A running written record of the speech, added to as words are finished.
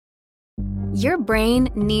Your brain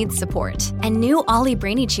needs support, and new Ollie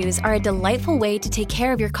Brainy Chews are a delightful way to take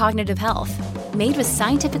care of your cognitive health. Made with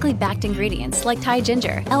scientifically backed ingredients like Thai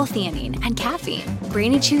ginger, L-theanine, and caffeine,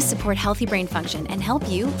 Brainy Chews support healthy brain function and help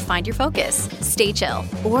you find your focus, stay chill,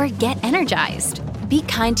 or get energized. Be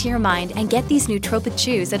kind to your mind and get these nootropic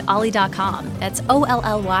chews at ollie.com. That's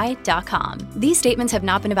OLLY.com. These statements have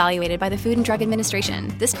not been evaluated by the Food and Drug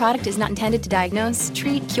Administration. This product is not intended to diagnose,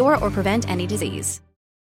 treat, cure, or prevent any disease.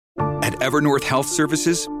 At Evernorth Health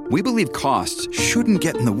Services, we believe costs shouldn't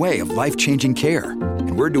get in the way of life-changing care,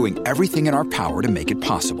 and we're doing everything in our power to make it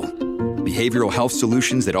possible. Behavioral health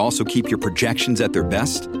solutions that also keep your projections at their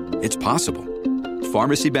best? It's possible.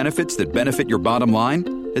 Pharmacy benefits that benefit your bottom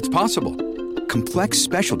line? It's possible. Complex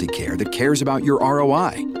specialty care that cares about your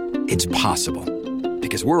ROI? It's possible.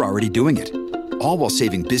 Because we're already doing it. All while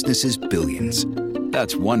saving businesses billions.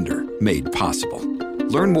 That's Wonder made possible.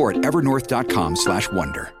 Learn more at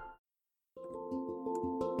evernorth.com/wonder.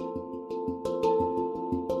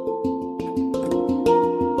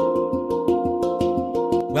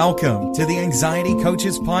 Welcome to the Anxiety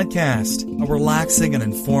Coaches Podcast, a relaxing and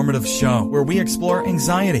informative show where we explore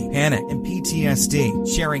anxiety, panic, and PTSD,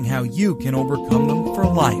 sharing how you can overcome them for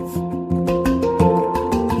life.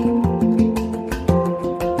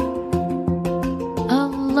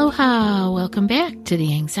 Aloha! Welcome back to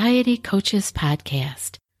the Anxiety Coaches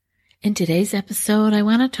Podcast. In today's episode, I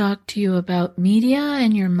want to talk to you about media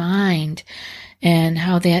and your mind and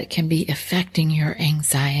how that can be affecting your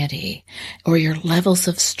anxiety or your levels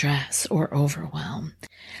of stress or overwhelm.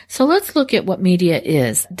 So let's look at what media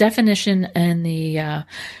is. Definition in the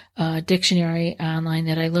dictionary online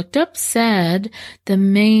that I looked up said the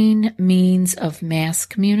main means of mass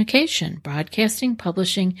communication, broadcasting,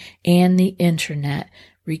 publishing, and the internet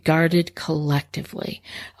regarded collectively.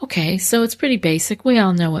 Okay, so it's pretty basic. We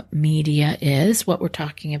all know what media is, what we're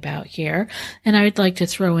talking about here. And I would like to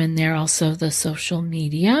throw in there also the social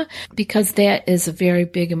media, because that is a very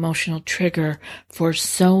big emotional trigger for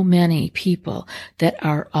so many people that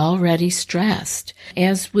are already stressed.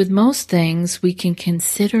 As with most things, we can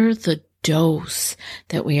consider the dose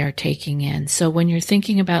that we are taking in. So when you're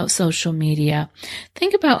thinking about social media,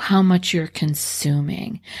 think about how much you're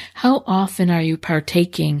consuming. How often are you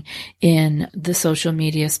partaking in the social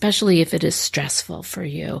media, especially if it is stressful for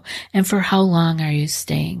you? And for how long are you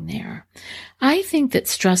staying there? I think that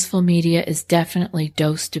stressful media is definitely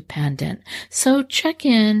dose dependent. So check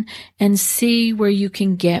in and see where you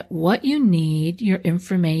can get what you need, your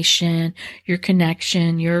information, your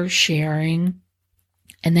connection, your sharing,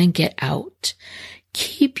 and then get out.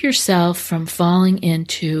 Keep yourself from falling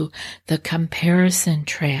into the comparison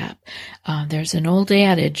trap. There's an old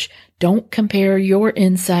adage, don't compare your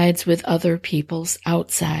insides with other people's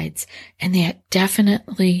outsides. And that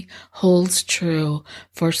definitely holds true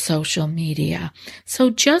for social media.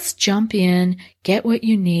 So just jump in, get what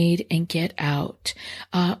you need, and get out.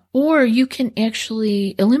 Or you can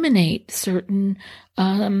actually eliminate certain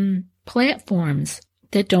platforms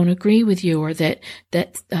that don't agree with you or that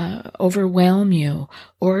overwhelm you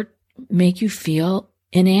or make you feel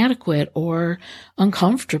inadequate or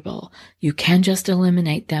uncomfortable. You can just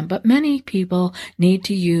eliminate them. But many people need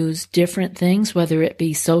to use different things, whether it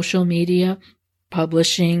be social media,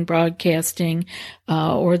 publishing, broadcasting,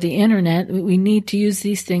 or the internet. We need to use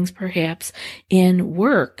these things perhaps in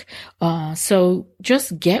work. So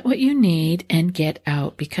just get what you need and get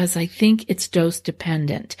out, because I think it's dose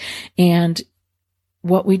dependent. And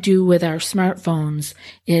what we do with our smartphones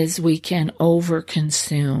is we can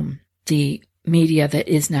overconsume the media that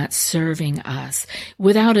is not serving us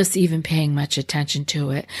without us even paying much attention to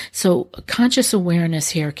it. So conscious awareness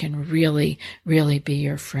here can really, really be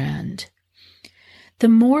your friend. The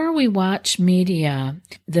more we watch media,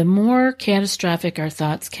 the more catastrophic our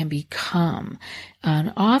thoughts can become.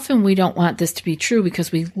 And often we don't want this to be true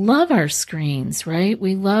because we love our screens, right?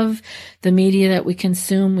 We love the media that we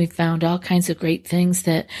consume. We found all kinds of great things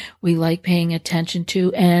that we like paying attention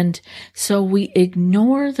to. And so we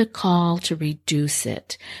ignore the call to reduce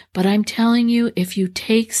it. But I'm telling you, if you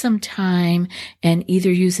take some time and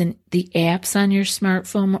either using the apps on your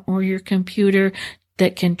smartphone or your computer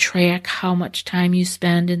that can track how much time you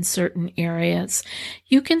spend in certain areas,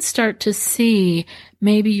 you can start to see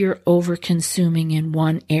maybe you're over-consuming in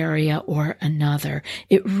one area or another.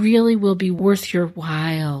 It really will be worth your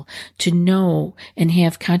while to know and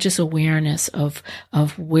have conscious awareness of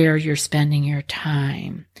where you're spending your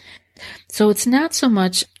time. So it's not so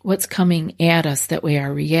much what's coming at us that we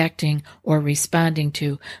are reacting or responding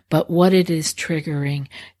to, but what it is triggering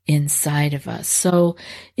inside of us. So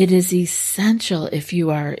it is essential if you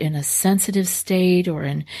are in a sensitive state or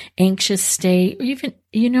an anxious state, or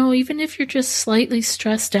even if you're just slightly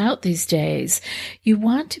stressed out these days, you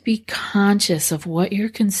want to be conscious of what you're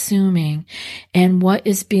consuming and what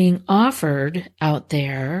is being offered out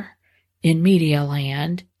there in media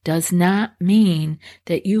land does not mean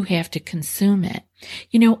that you have to consume it.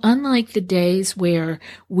 Unlike the days where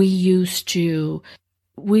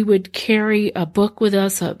we would carry a book with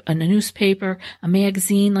us, a newspaper, a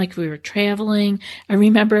magazine, like we were traveling. I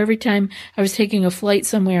remember every time I was taking a flight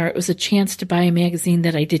somewhere, it was a chance to buy a magazine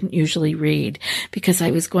that I didn't usually read because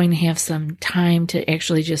I was going to have some time to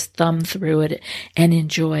actually just thumb through it and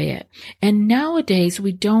enjoy it. And nowadays,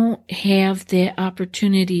 we don't have the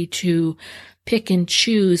opportunity to pick and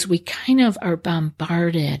choose. We kind of are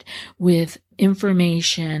bombarded with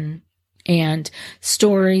information and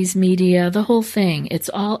stories, media, the whole thing. It's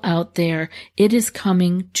all out there. It is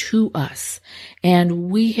coming to us.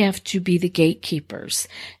 And we have to be the gatekeepers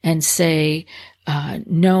and say,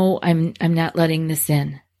 no, I'm not letting this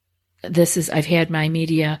in. I've had my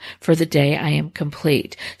media for the day. I am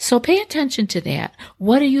complete. So pay attention to that.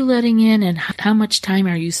 What are you letting in and how much time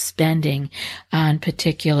are you spending on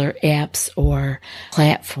particular apps or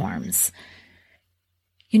platforms?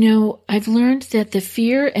 I've learned that the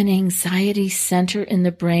fear and anxiety center in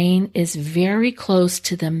the brain is very close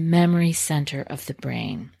to the memory center of the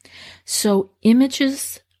brain. So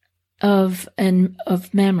images of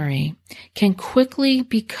memory can quickly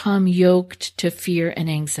become yoked to fear and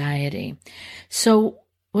anxiety. So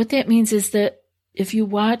what that means is that if you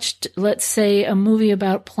watched, let's say, a movie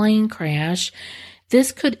about plane crash,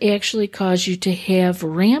 this could actually cause you to have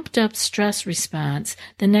ramped up stress response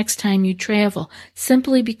the next time you travel,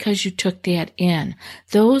 simply because you took that in.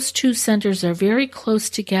 Those two centers are very close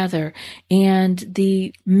together, and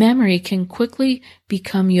the memory can quickly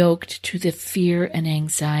become yoked to the fear and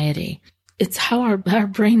anxiety. It's how our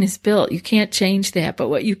brain is built. You can't change that, but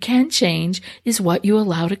what you can change is what you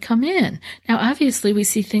allow to come in. Now, obviously, we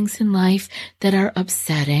see things in life that are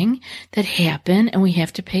upsetting, that happen, and we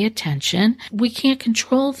have to pay attention. We can't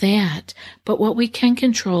control that, but what we can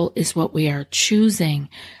control is what we are choosing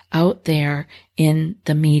out there in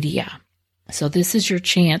the media. So this is your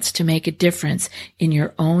chance to make a difference in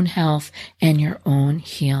your own health and your own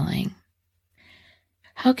healing.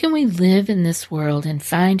 How can we live in this world and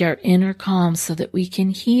find our inner calm so that we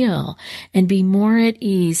can heal and be more at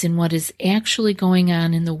ease in what is actually going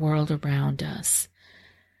on in the world around us?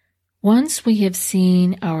 Once we have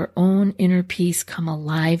seen our own inner peace come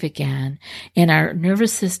alive again and our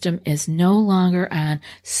nervous system is no longer on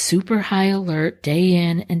super high alert day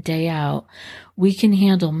in and day out, we can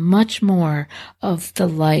handle much more of the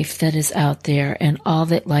life that is out there and all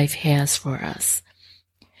that life has for us.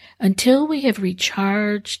 Until we have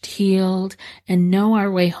recharged, healed, and know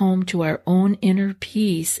our way home to our own inner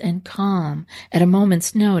peace and calm at a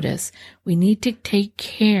moment's notice, we need to take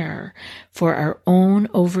care for our own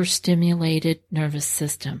overstimulated nervous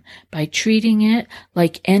system by treating it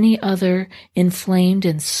like any other inflamed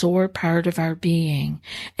and sore part of our being,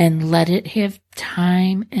 and let it have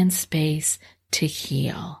time and space to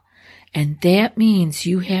heal. And that means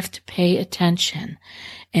you have to pay attention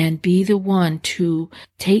and be the one to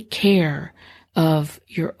take care of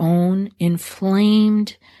your own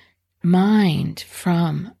inflamed mind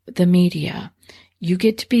from the media. You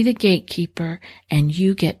get to be the gatekeeper, and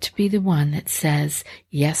you get to be the one that says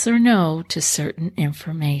yes or no to certain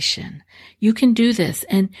information. You can do this,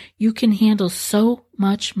 and you can handle so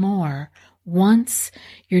much more once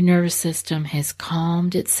your nervous system has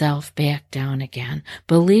calmed itself back down again.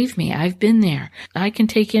 Believe me, I've been there. I can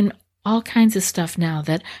take in all kinds of stuff now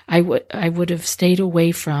that I would have stayed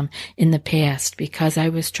away from in the past because I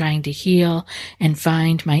was trying to heal and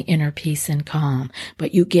find my inner peace and calm.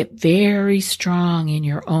 But you get very strong in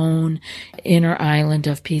your own inner island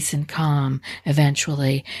of peace and calm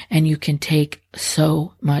eventually, and you can take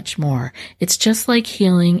so much more. It's just like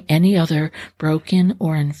healing any other broken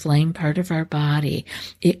or inflamed part of our body.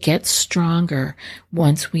 It gets stronger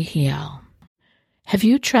once we heal. Have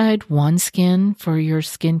you tried OneSkin for your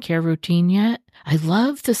skincare routine yet? I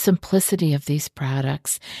love the simplicity of these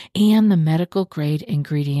products and the medical grade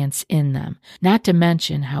ingredients in them, not to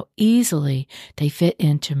mention how easily they fit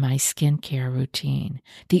into my skincare routine.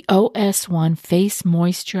 The OS1 Face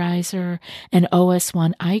Moisturizer and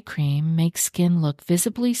OS1 Eye Cream make skin look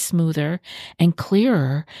visibly smoother and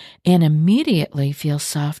clearer and immediately feel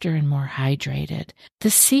softer and more hydrated. The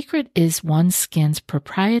secret is OneSkin's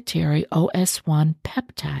proprietary OS1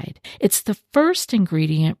 peptide. It's the first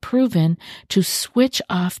ingredient proven to switch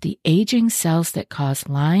off the aging cells that cause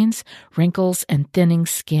lines, wrinkles, and thinning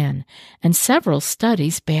skin, and several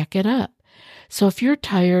studies back it up. So if you're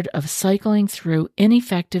tired of cycling through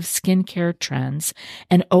ineffective skincare trends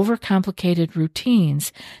and overcomplicated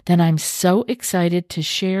routines, then I'm so excited to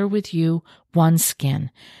share with you OneSkin.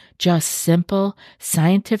 Just simple,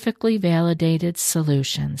 scientifically validated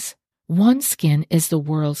solutions. OneSkin is the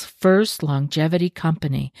world's first longevity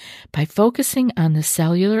company. By focusing on the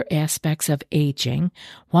cellular aspects of aging,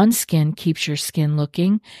 OneSkin keeps your skin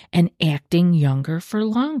looking and acting younger for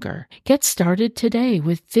longer. Get started today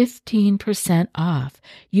with 15% off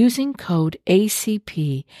using code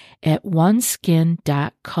ACP at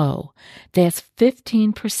oneskin.co. That's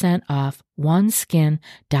 15% off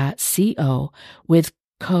oneskin.co with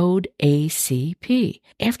code ACP.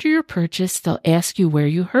 After your purchase, they'll ask you where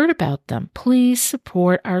you heard about them. Please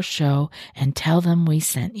support our show and tell them we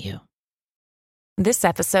sent you. This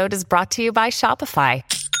episode is brought to you by Shopify.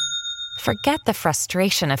 Forget the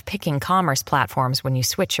frustration of picking commerce platforms when you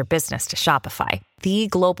switch your business to Shopify, the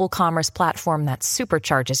global commerce platform that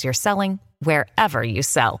supercharges your selling wherever you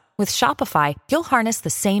sell. With Shopify, you'll harness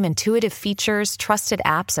the same intuitive features, trusted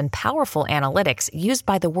apps, and powerful analytics used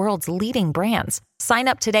by the world's leading brands. Sign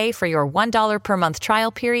up today for your $1 per month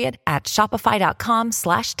trial period at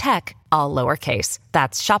shopify.com/tech, all lowercase.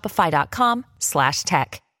 That's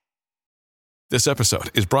shopify.com/tech. This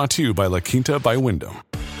episode is brought to you by La Quinta by Wyndham.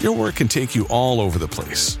 Your work can take you all over the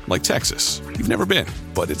place, like Texas. You've never been,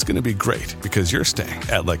 but it's going to be great because you're staying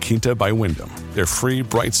at La Quinta by Wyndham. Their free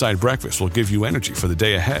Bright Side breakfast will give you energy for the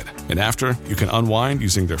day ahead. And after, you can unwind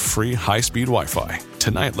using their free high-speed Wi-Fi.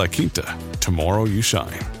 Tonight, La Quinta. Tomorrow, you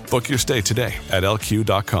shine. Book your stay today at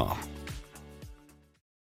lq.com.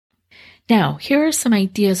 Now, here are some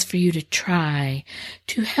ideas for you to try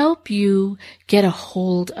to help you get a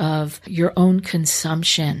hold of your own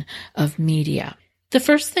consumption of media. The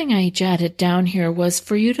first thing I jotted down here was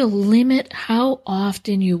for you to limit how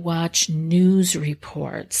often you watch news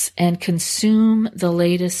reports and consume the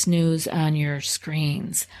latest news on your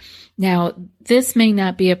screens. Now, this may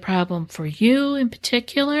not be a problem for you in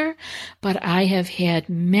particular, but I have had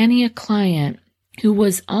many a client who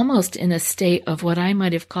was almost in a state of what I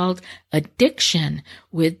might have called addiction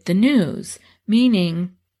with the news,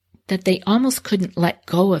 meaning that they almost couldn't let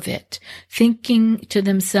go of it, thinking to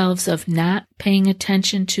themselves of not paying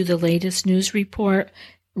attention to the latest news report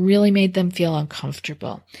really made them feel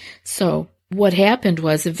uncomfortable. So what happened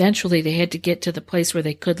was eventually they had to get to the place where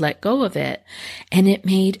they could let go of it, and it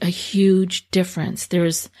made a huge difference.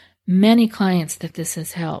 There's many clients that this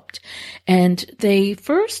has helped, and they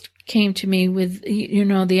first came to me with,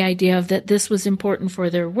 the idea of that this was important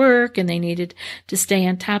for their work and they needed to stay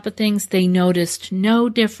on top of things. They noticed no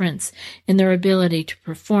difference in their ability to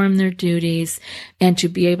perform their duties and to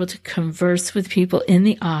be able to converse with people in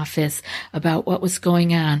the office about what was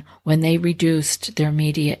going on when they reduced their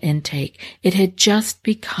media intake. It had just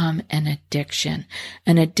become an addiction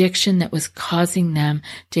that was causing them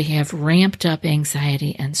to have ramped up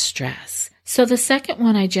anxiety and stress. So the second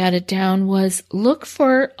one I jotted down was look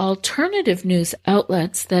for alternative news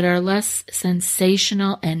outlets that are less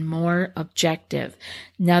sensational and more objective.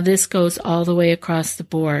 Now this goes all the way across the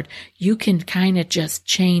board. You can kind of just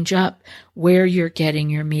change up where you're getting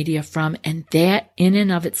your media from, and that in and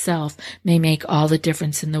of itself may make all the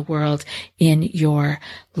difference in the world in your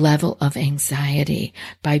level of anxiety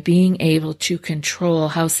by being able to control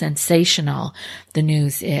how sensational the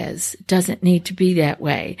news is. It doesn't need to be that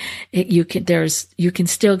way. You can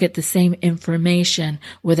still get the same information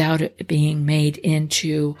without it being made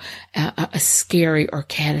into a scary or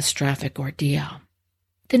catastrophic ordeal.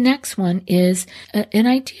 The next one is an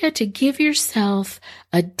idea to give yourself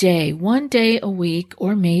a day, 1 day a week,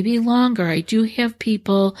 or maybe longer. I do have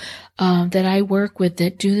people that I work with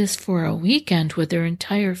that do this for a weekend with their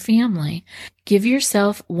entire family. Give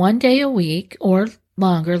yourself 1 day a week or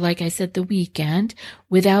longer, like I said, the weekend,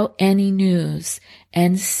 without any news.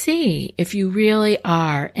 and see if you really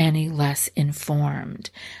are any less informed.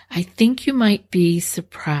 I think you might be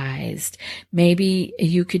surprised. Maybe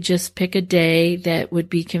you could just pick a day that would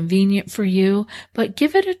be convenient for you, but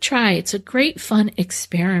give it a try. It's a great fun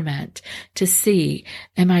experiment to see,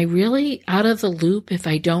 am I really out of the loop if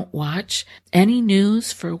I don't watch any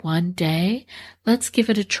news for one day? Let's give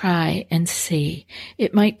it a try and see.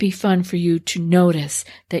 It might be fun for you to notice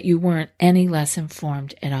that you weren't any less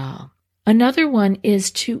informed at all. Another one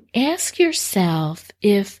is to ask yourself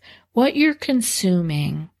if what you're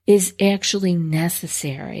consuming is actually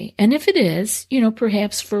necessary. And if it is,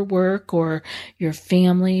 perhaps for work or your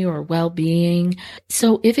family or well-being.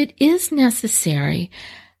 So if it is necessary,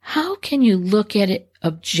 how can you look at it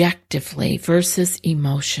objectively versus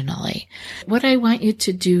emotionally? What I want you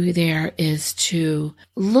to do there is to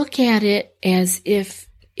look at it as if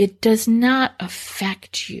it does not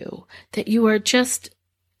affect you, that you are just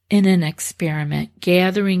in an experiment,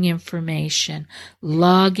 gathering information,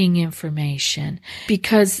 logging information.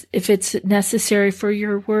 Because if it's necessary for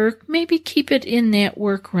your work, maybe keep it in that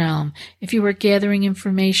work realm. If you are gathering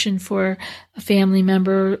information for a family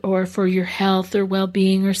member or for your health or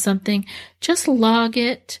well-being or something, just log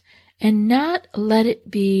it and not let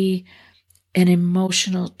it be an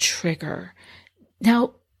emotional trigger.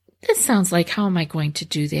 Now, this sounds like, how am I going to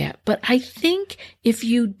do that? But I think if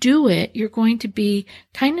you do it, you're going to be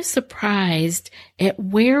kind of surprised at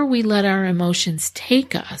where we let our emotions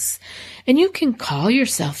take us. And you can call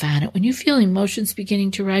yourself on it. When you feel emotions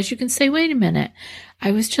beginning to rise, you can say, wait a minute,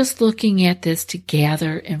 I was just looking at this to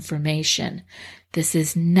gather information. This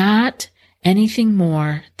is not anything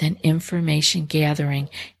more than information gathering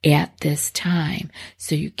at this time.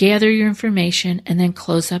 So you gather your information and then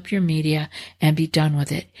close up your media and be done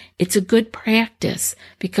with it. It's a good practice,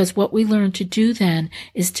 because what we learn to do then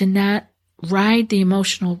is to not ride the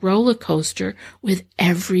emotional roller coaster with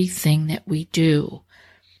everything that we do.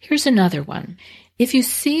 Here's another one. If you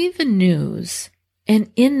see the news,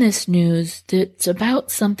 and in this news that's about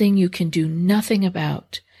something you can do nothing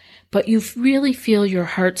about, but you really feel your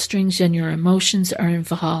heartstrings and your emotions are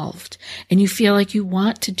involved, and you feel like you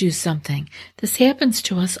want to do something. This happens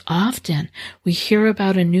to us often. We hear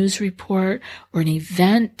about a news report or an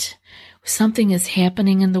event. Something is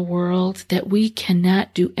happening in the world that we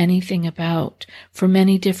cannot do anything about for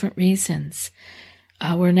many different reasons.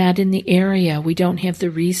 We're not in the area. We don't have the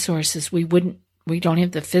resources. We don't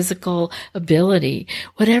have the physical ability.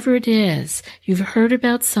 Whatever it is, you've heard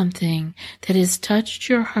about something that has touched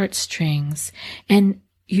your heartstrings and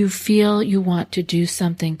you feel you want to do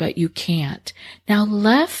something, but you can't. Now,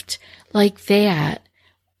 left like that,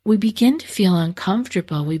 we begin to feel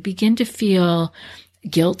uncomfortable. We begin to feel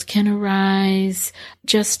guilt can arise,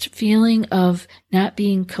 just feeling of not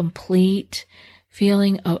being complete,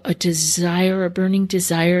 feeling a desire, a burning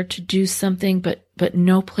desire to do something, but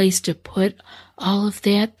no place to put all of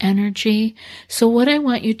that energy. So what I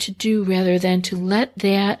want you to do, rather than to let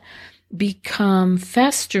that become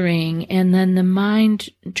festering and then the mind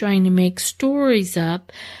trying to make stories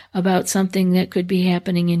up about something that could be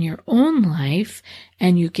happening in your own life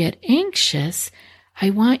and you get anxious, I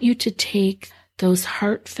want you to take those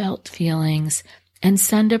heartfelt feelings and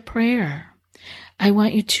send a prayer. I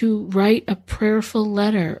want you to write a prayerful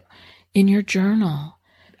letter in your journal.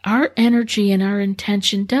 Our energy and our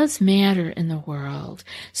intention does matter in the world.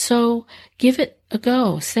 So give it a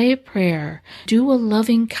go. Say a prayer. Do a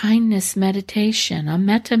loving kindness meditation, a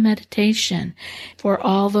metta meditation for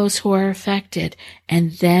all those who are affected.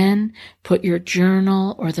 And then put your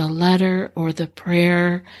journal or the letter or the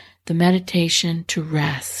prayer, the meditation to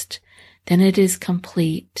rest. Then it is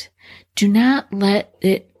complete. Do not let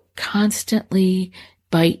it constantly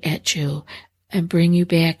bite at you and bring you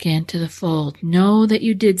back into the fold. Know that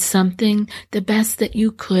you did something the best that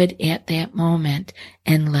you could at that moment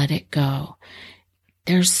and let it go.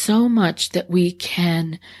 There's so much that we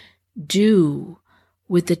can do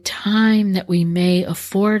with the time that we may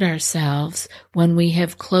afford ourselves when we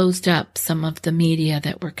have closed up some of the media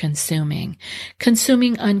that we're consuming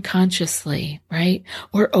unconsciously, right?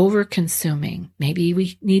 Or over-consuming. Maybe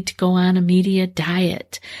we need to go on a media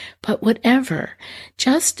diet, but whatever,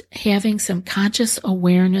 just having some conscious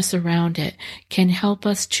awareness around it can help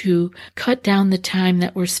us to cut down the time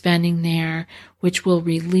that we're spending there, which will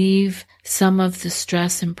relieve some of the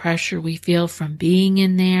stress and pressure we feel from being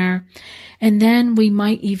in there. And then we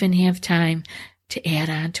might even have time to add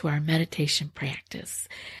on to our meditation practice.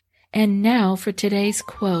 And now for today's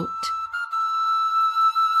quote.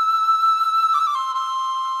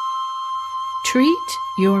 Treat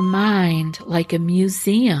your mind like a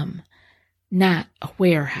museum, not a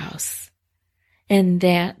warehouse. And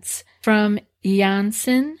that's from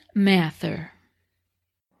Janssen Mather.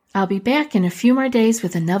 I'll be back in a few more days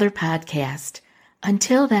with another podcast.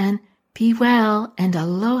 Until then, be well and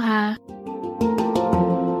aloha.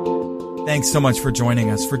 Thanks so much for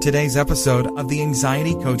joining us for today's episode of the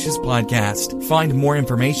Anxiety Coaches Podcast. Find more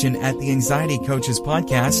information at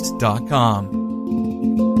theanxietycoachespodcast.com.